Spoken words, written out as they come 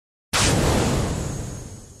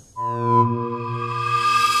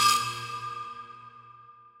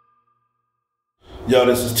Yo,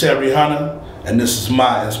 this is Terry Hunter, and this is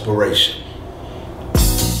my inspiration.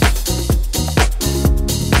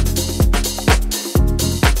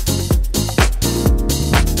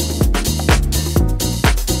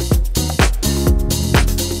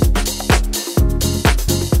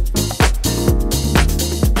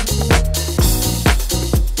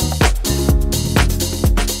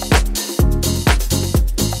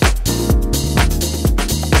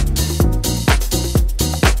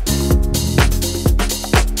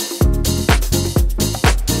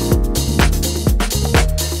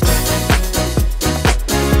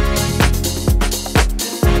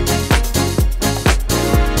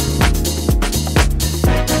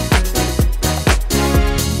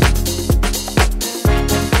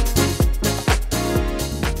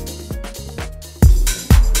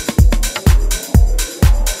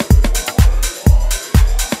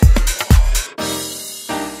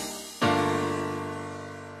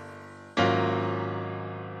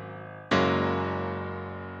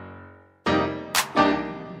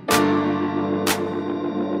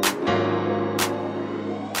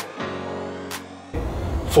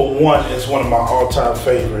 For one, it's one of my all-time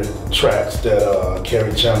favorite tracks that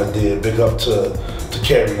Kerri Chandler did. Big up to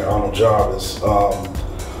Kerri Arnold Jarvis.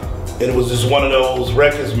 And it was just one of those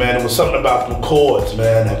records, man. It was something about the chords,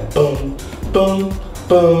 man. That boom, boom,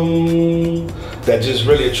 boom. That just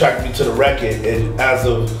really attracted me to the record. And as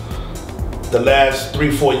of the last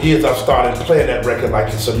 3-4 years, I've started playing that record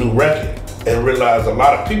like it's a new record, and realized a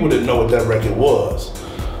lot of people didn't know what that record was.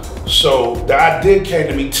 So the idea came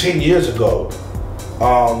to me 10 years ago.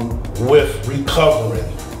 With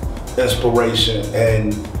recovering inspiration,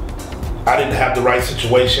 and I didn't have the right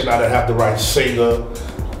situation, I didn't have the right singer,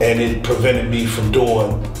 and it prevented me from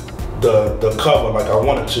doing the cover like I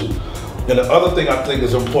wanted to. And the other thing I think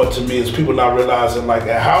is important to me is people not realizing, like,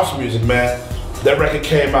 at house music, man, that record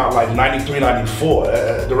came out like 93, 94.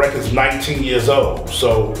 The record's 19 years old.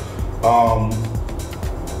 So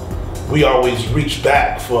we always reach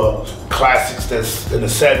back for classics that's in the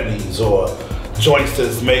 70s or joints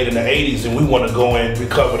that's made in the 80s, and we want to go and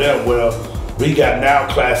recover them. Well, we got now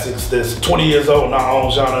classics that's 20 years old in our own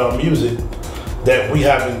genre of music that we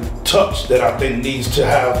haven't touched, that I think needs to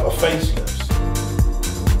have a facelift.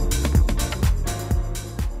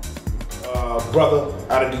 Brother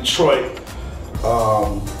out of Detroit,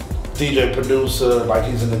 DJ producer, like,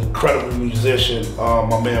 he's an incredible musician,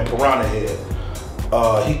 my man Piranha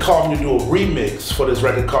Head. He called me to do a remix for this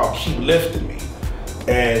record called Keep Lifting Me.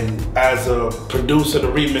 And as a producer, the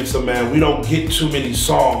remixer, man, we don't get too many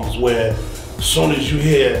songs where as soon as you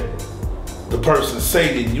hear the person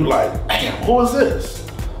singing, you like, damn, who is this?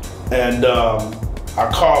 And I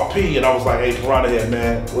called P and I was like, hey, Piranha Head,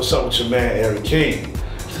 man, what's up with your man, Eric King?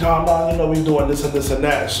 He said, oh, man, you know, we doing this and this and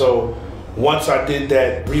that. So once I did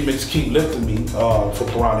that remix, Keep Lifting Me, for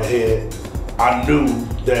Piranha Head, I knew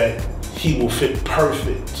that he will fit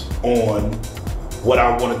perfect on what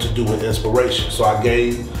I wanted to do with inspiration. So I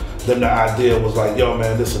gave them the idea, was like, yo,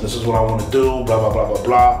 man, listen, this is what I want to do, blah, blah, blah, blah,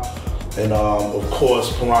 blah. And of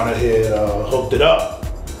course, Piranha Head hooked it up.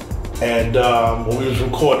 And when we was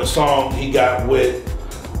recording the song, he got with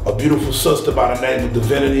a beautiful sister by the name of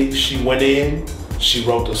Divinity. She went in, she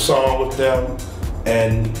wrote the song with them,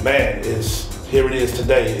 and man, here it is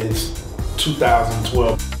today. It's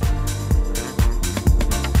 2012.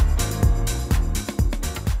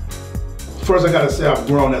 First, I gotta say I've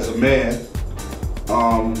grown as a man.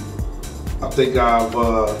 I think I've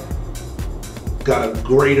got a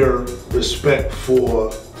greater respect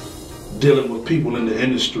for dealing with people in the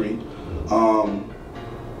industry.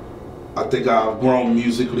 I think I've grown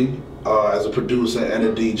musically as a producer and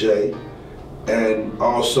a DJ. And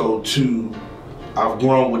also, too, I've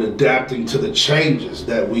grown with adapting to the changes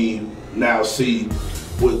that we now see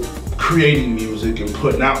with creating music and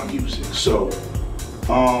putting out music. So,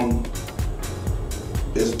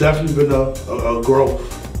 it's definitely been a growth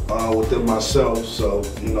within myself, so,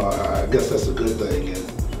 you know, I guess that's a good thing.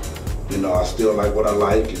 And, you know, I still like what I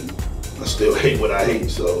like, and I still hate what I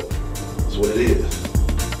hate, so it's what it is.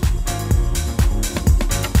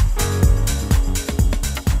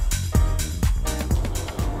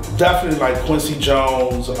 Definitely like Quincy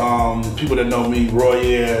Jones, people that know me, Roy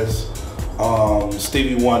Ayers,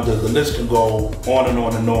 Stevie Wonder, the list can go on and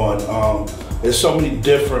on and on. There's so many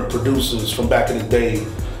different producers from back in the day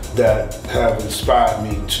that have inspired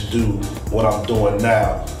me to do what I'm doing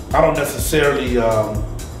now. I don't necessarily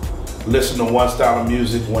listen to one style of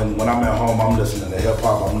music. When I'm at home, I'm listening to hip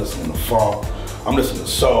hop, I'm listening to funk, I'm listening to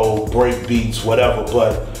soul, break beats, whatever,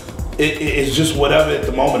 but it's just whatever at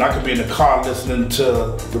the moment. I could be in the car listening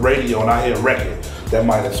to the radio and I hear a record. that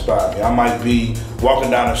might inspire me. I might be walking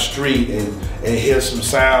down the street and hear some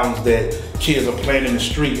sounds that kids are playing in the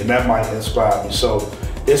street, and that might inspire me. So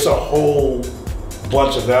it's a whole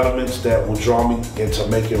bunch of elements that will draw me into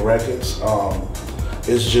making records.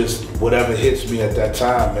 It's just whatever hits me at that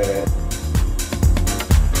time, man.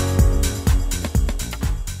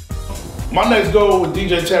 My next goal with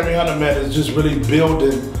DJ Terry Hunter, man, is just really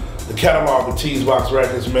building the catalog of Tease Box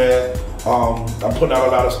Records, man. I'm putting out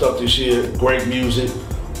a lot of stuff this year, great music.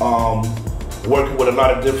 Working with a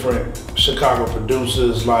lot of different Chicago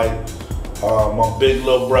producers like my big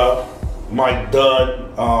little bro, Mike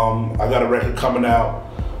Dunn. I got a record coming out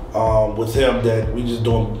with him that we just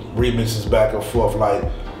doing remixes back and forth. Like,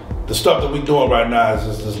 the stuff that we doing right now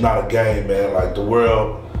is not a game, man. Like, the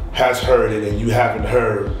world has heard it and you haven't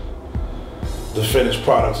heard the finished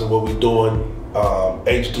products of what we doing.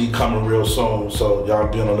 HD coming real soon, so y'all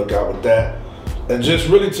be on the lookout with that. And just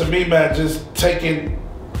really, to me, man, just taking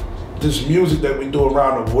this music that we do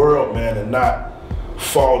around the world, man, and not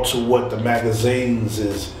fall to what the magazines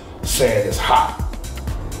is saying is hot.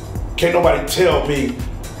 Can't nobody tell me,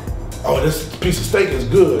 oh, this piece of steak is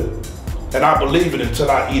good, and I believe it until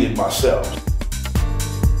I eat it myself.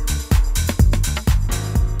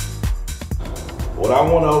 What I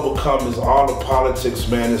want to overcome is all the politics,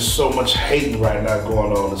 man. There's so much hating right now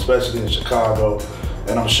going on, especially in Chicago,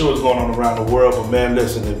 and I'm sure it's going on around the world. But man,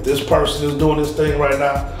 listen, if this person is doing this thing right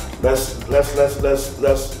now, let's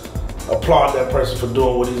applaud that person for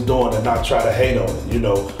doing what he's doing and not try to hate on it. You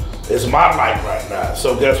know, it's my life right now.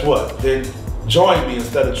 So guess what? Then join me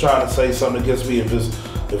instead of trying to say something against me. If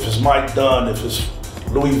it's Mike Dunn, if it's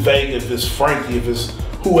Louis Vega, if it's Frankie, if it's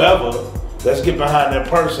whoever. Let's get behind that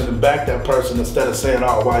person and back that person instead of saying,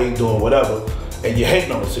 oh, why he doing whatever, and you're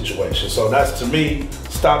hating on the situation. So that's, to me,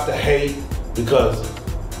 stop the hate, because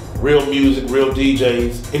real music, real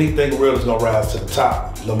DJs, anything real is gonna rise to the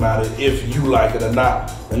top, no matter if you like it or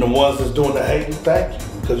not. And the ones that's doing the hating, thank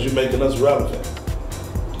you, because you're making us relevant.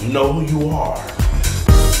 You know who you are.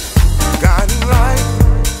 Guiding light.